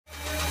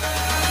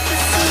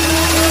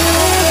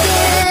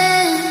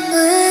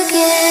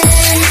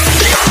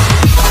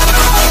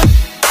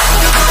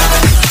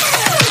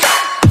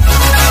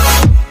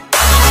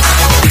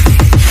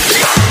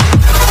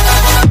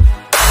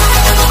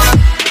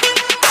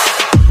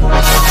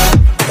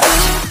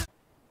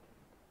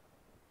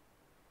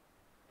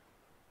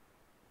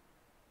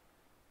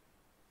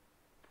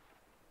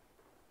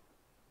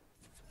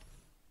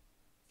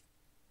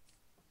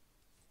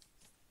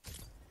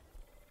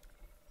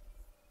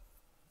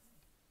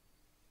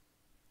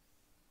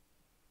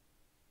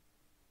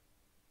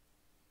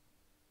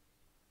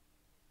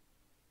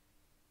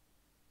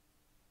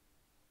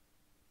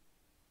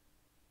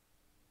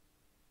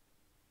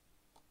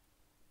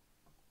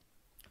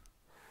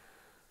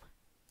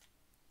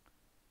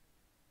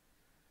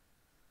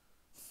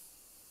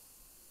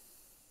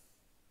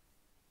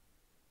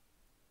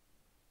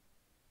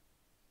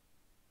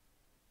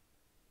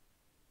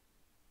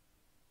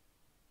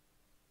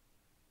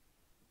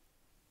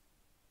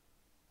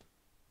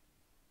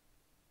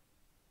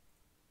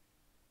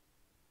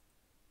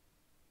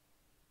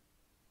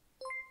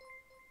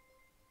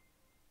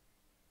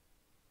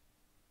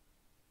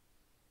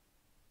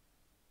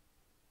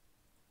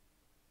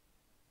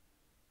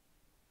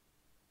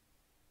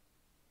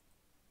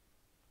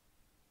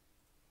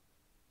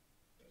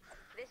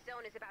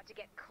town is about to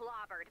get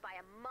clobbered by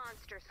a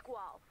monster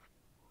squall.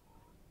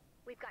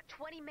 We've got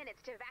 20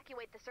 minutes to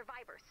evacuate the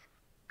survivors.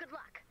 Good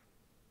luck.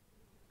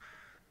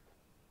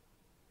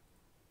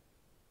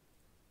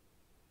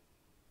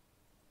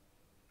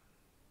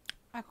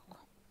 Ecco qua.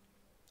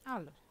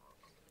 Allora,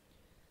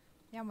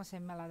 vediamo se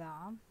me la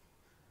dà.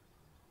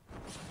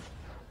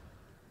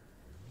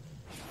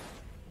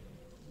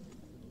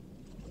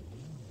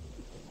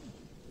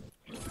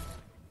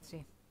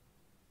 Sì.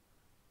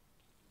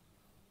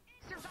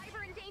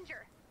 Survivor in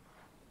danger.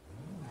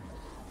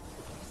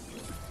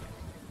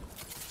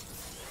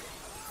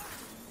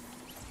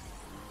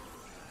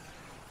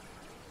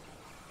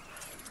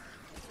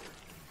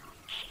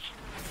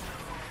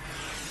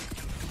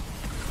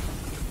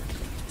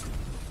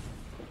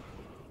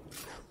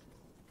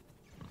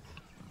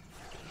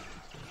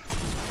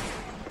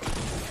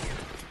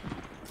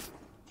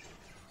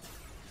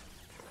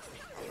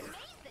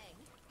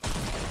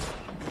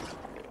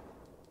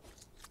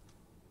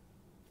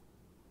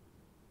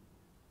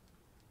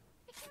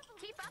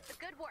 Keep up the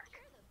good work.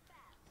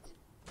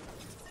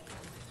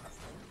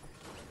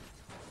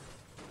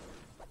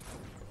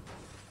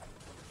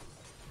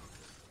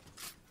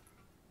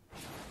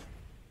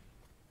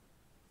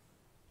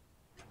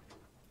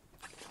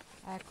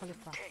 Eccoli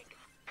qua. Tank,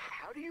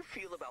 how do you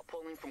feel about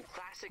pulling from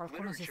classic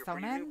Qualcuno si literature sta for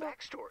your new unendo.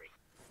 backstory?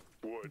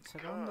 What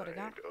secondo, raga.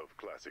 kind of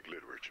classic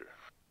literature?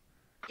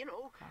 You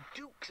know,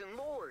 dukes and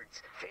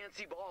lords,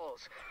 fancy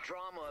balls,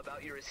 drama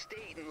about your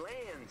estate and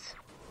lands.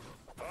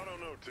 I don't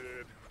know,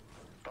 Ted.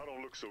 I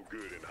don't look so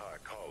good in high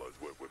collars,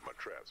 what with my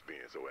traps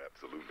being so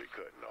absolutely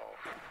cutting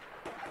off.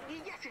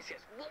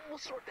 Yes. We'll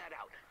sort that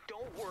out.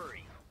 Don't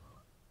worry.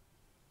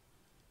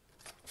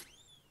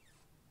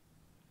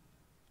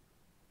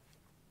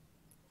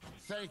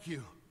 Thank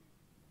you.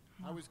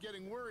 I was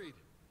getting worried.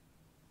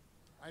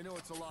 I know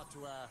it's a lot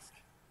to ask.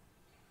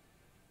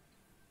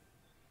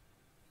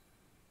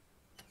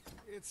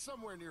 It's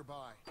somewhere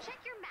nearby.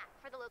 Check your map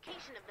for the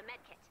location of the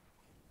medkit.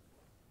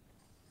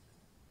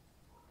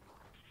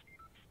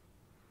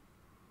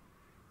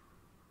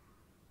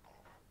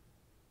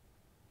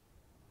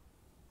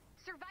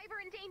 Survivor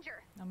in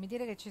danger. Non mi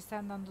dire che ci stai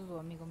andando tu,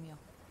 amico mio.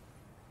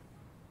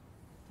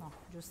 No,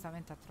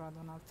 giustamente ha trovato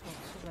un altro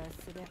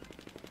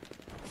superstite.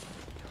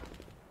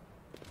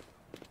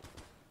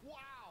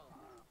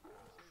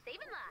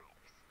 Saving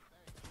lives.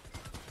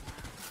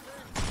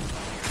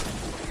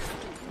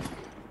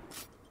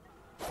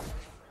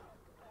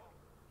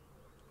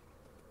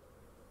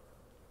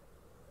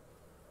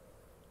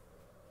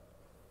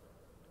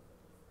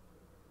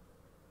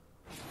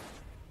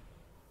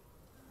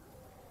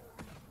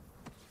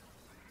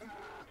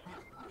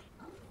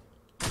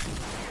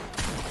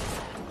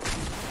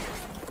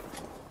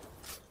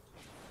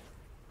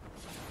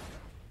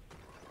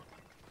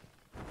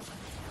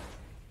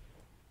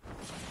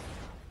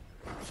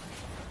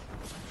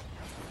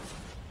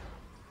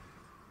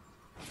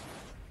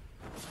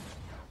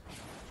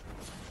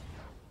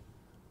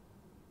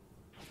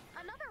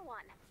 Another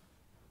one.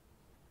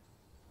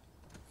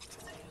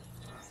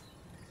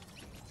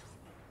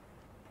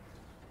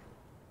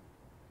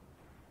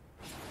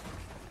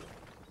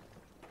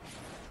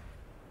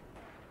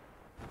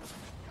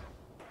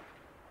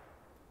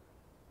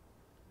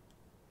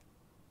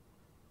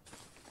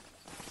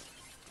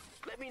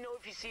 Let me know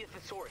if you see a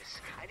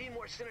thesaurus. I need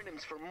more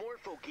synonyms for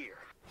morpho gear.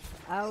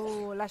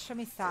 Oh,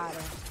 lasciami stare.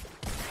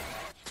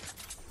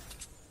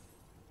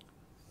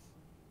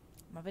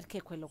 Ma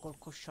perché quello col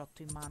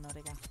cosciotto in mano,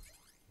 raga?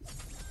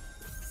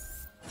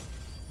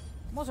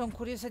 Mo' sono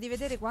curiosa di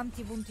vedere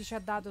quanti punti ci ha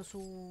dato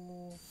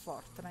su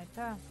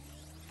Fortnite,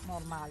 eh?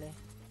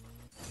 Normale.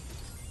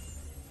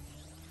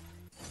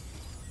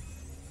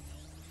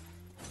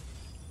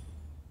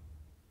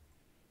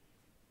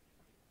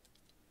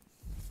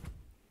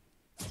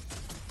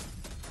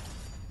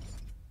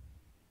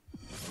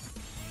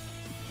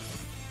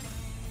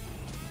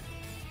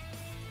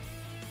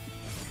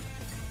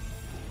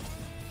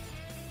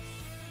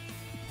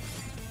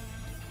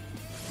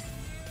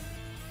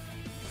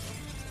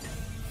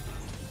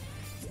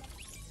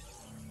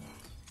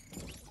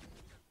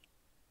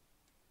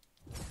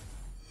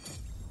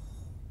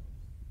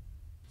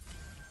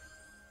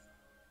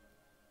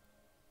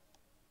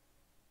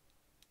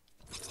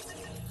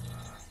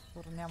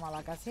 Torniamo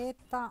alla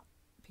casetta,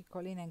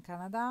 piccolina in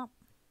Canada.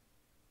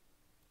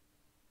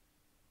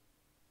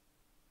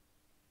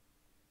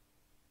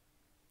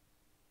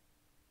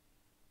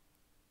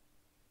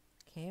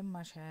 Che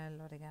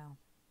macello, raga.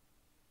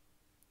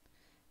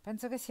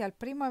 Penso che sia il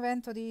primo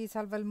evento di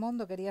Salva il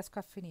Mondo che riesco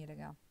a finire,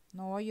 raga.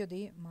 Non voglio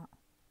dire, ma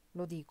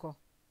lo dico.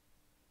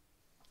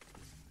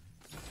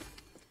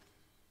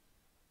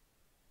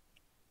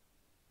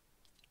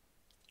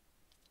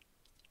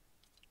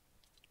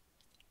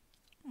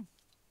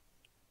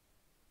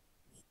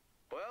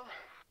 Well,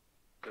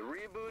 the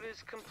reboot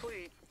is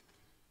complete.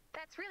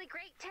 That's really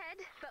great,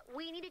 Ted, but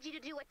we needed you to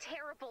do a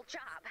terrible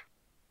job.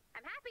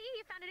 I'm happy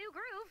you found a new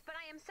groove, but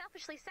I am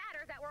selfishly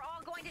sadder that we're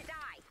all going to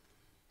die.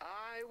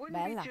 I wouldn't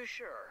Bella. be too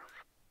sure.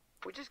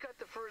 We just got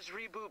the first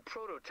reboot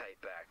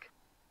prototype back.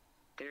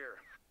 Here,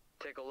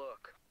 take a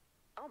look.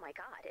 Oh my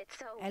god, it's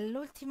so... È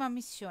l'ultima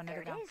missione,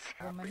 There it raga. is.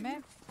 Come me.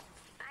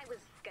 I was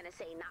gonna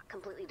say not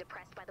completely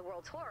depressed by the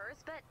world's horrors,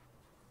 but...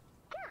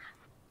 Yeah,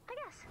 I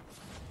guess.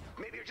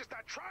 Maybe you're just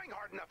not trying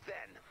hard enough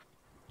then.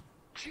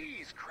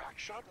 Jeez,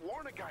 crackshot,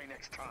 warn a guy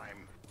next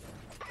time.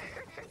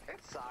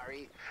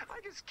 Sorry, I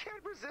just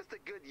can't resist a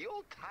good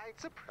Yuletide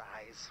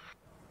surprise.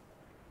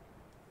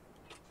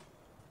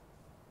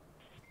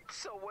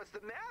 So what's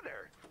the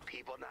matter?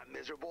 People not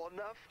miserable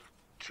enough?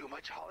 Too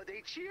much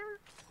holiday cheer?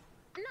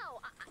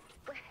 No,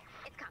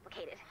 it's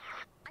complicated.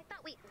 I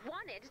thought we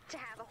wanted to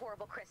have a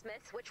horrible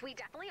Christmas, which we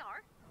definitely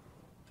are.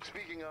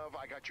 Speaking of,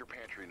 I got your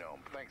pantry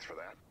gnome. Thanks for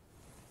that.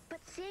 But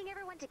seeing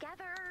everyone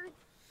together,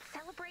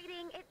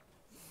 celebrating, it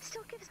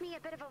still gives me a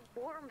bit of a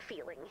warm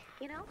feeling,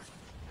 you know?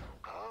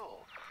 Oh,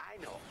 I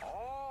know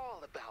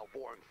all about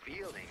warm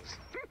feelings.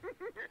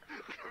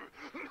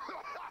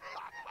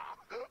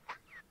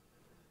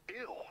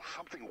 Ew,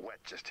 something wet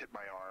just hit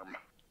my arm.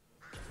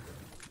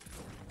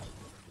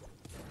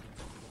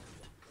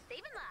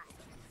 Saving lives.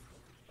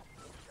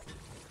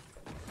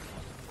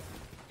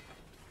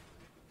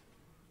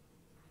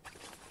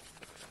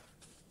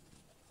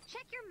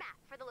 Check your map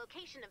for the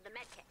location of the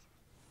medkit.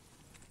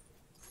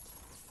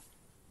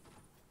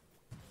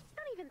 I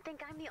don't even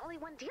think I'm the only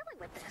one dealing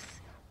with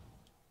this.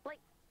 Like,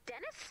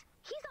 Dennis?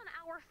 He's on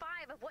hour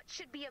 5 of what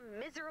should be a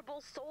miserable,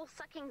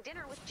 soul-sucking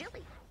dinner with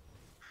Jilly.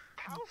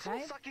 How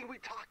soul-sucking we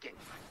talking?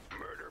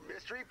 Murder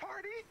mystery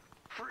party?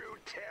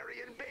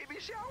 Fruitarian baby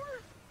shower?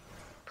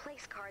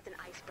 Place cards and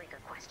icebreaker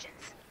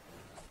questions.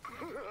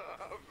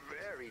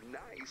 Very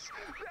nice.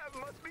 That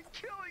must be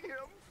killing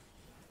him.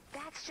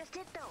 That's just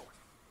it, though.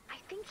 I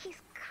think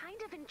he's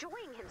kind of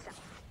enjoying himself.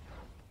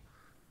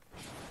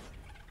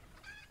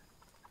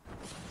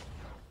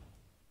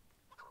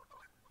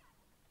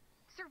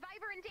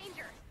 Survivor in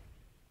danger.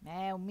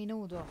 Un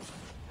minuto.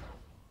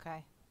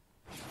 Ok.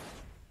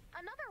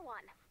 Another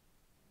one.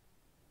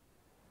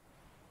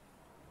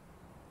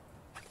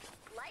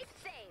 Life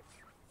saved.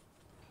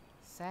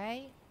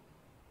 6.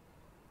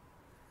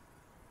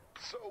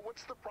 So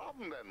what's the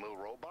problem then, little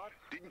robot?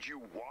 Didn't you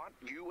want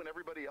you and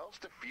everybody else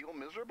to feel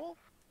miserable?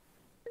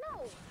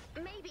 No,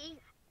 maybe.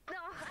 No,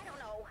 I don't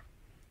know.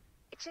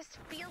 It just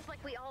feels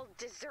like we all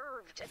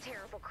deserved a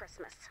terrible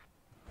Christmas.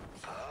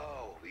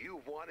 Oh,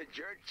 you wanted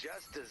your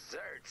just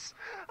desserts.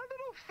 A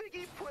little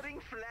figgy pudding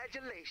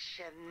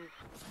flagellation.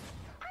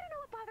 I don't know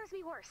what bothers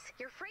me worse,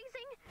 your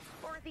phrasing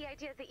or the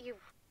idea that you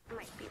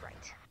might be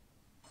right.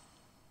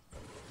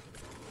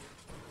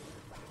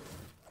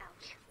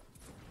 Ouch.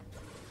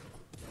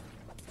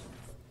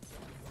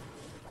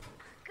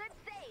 Good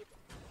save.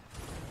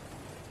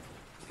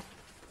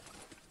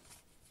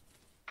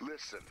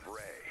 Listen,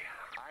 Ray,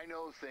 I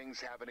know things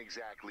haven't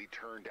exactly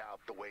turned out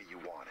the way you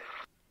wanted.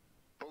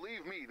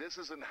 Believe me, this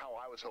isn't how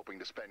I was hoping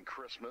to spend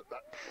Christmas,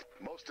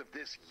 most of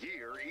this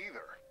year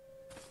either.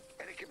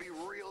 And it can be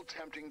real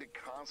tempting to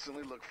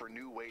constantly look for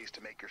new ways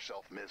to make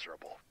yourself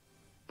miserable.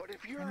 But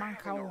if you're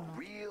having a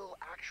real,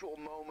 actual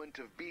moment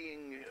of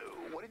being,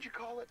 what did you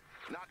call it?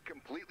 Not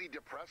completely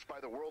depressed by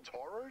the world's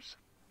horrors?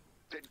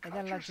 Then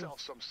cut yourself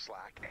some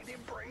slack and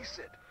embrace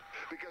it.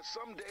 Because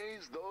some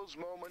days, those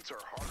moments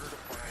are harder to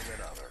find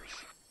than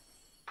others.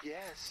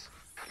 Yes,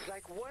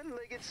 like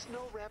one-legged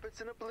snow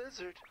rabbits in a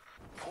blizzard.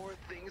 Poor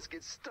things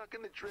get stuck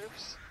in the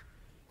drifts.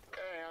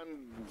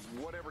 And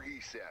whatever he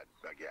said,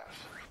 I guess.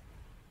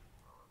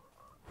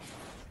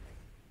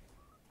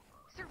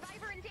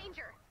 Survivor in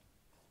danger.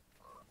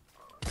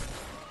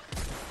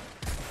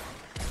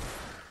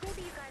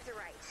 Maybe you guys are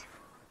right.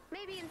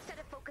 Maybe instead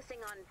of focusing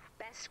on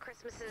best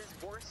Christmases,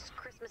 worst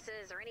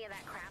Christmases, or any of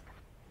that crap,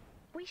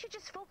 we should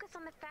just focus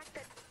on the fact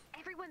that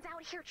everyone's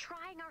out here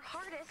trying our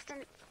hardest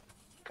and...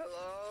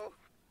 Hello?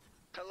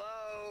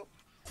 Hello?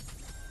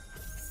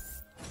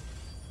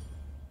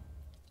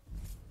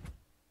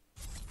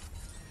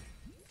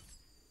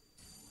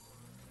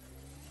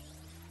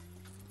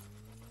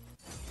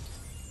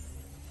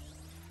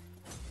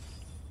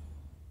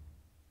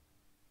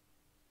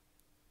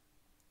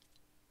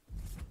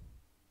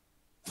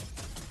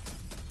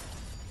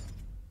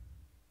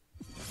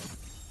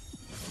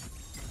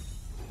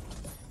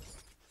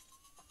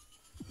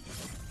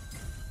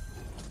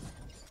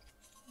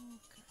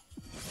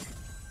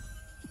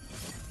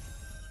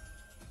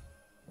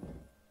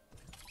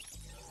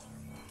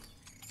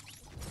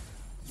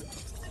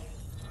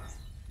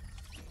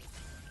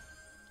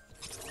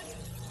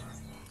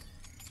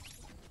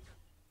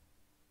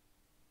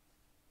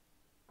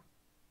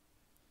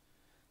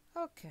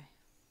 Ok.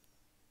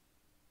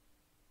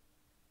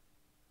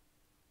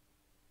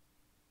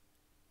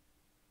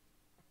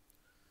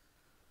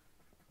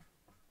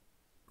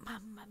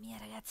 Mamma mia,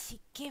 ragazzi,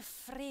 che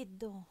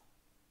freddo!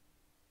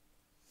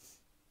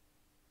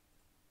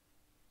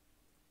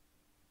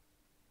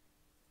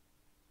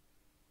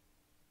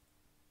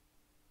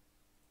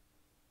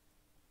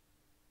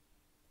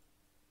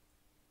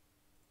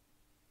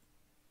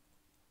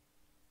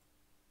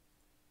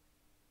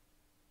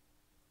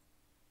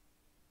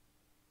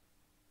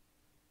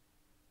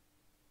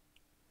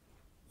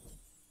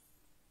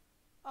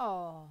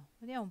 Oh,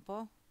 vediamo un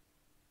po'.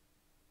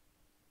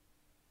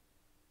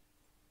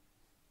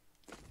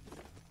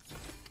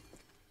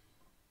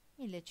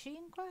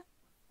 $1.500,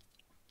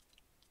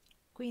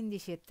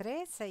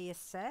 15,3,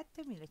 6,7,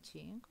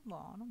 1.500,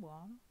 buono,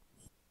 buono.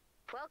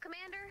 Well,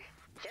 Commander,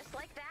 just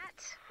like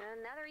that,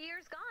 another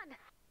year's gone.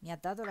 Mi ha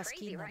dato la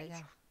Crazy, skin, right?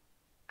 raga.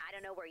 I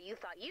don't know where you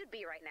thought you'd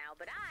be right now,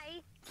 but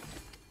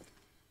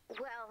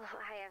well,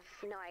 I have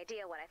no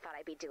idea what I thought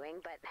I'd be doing,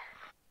 but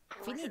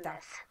it wasn't Finita.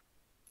 this.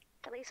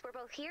 At least we're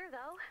both here,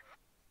 though.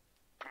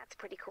 That's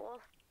pretty cool.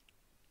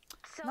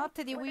 So,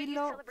 Notte di whether you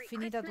Willow, celebrate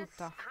finita Christmas,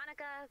 tutta.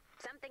 Hanukkah,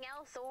 something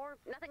else, or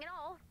nothing at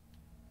all,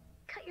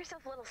 cut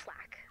yourself a little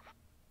slack.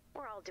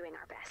 We're all doing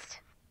our best.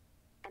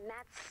 And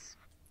that's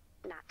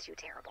not too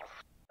terrible.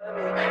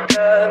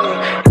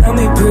 Tell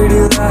me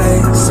pretty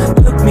lies,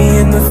 look me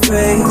in the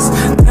face.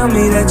 Tell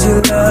me that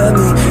you love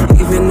me.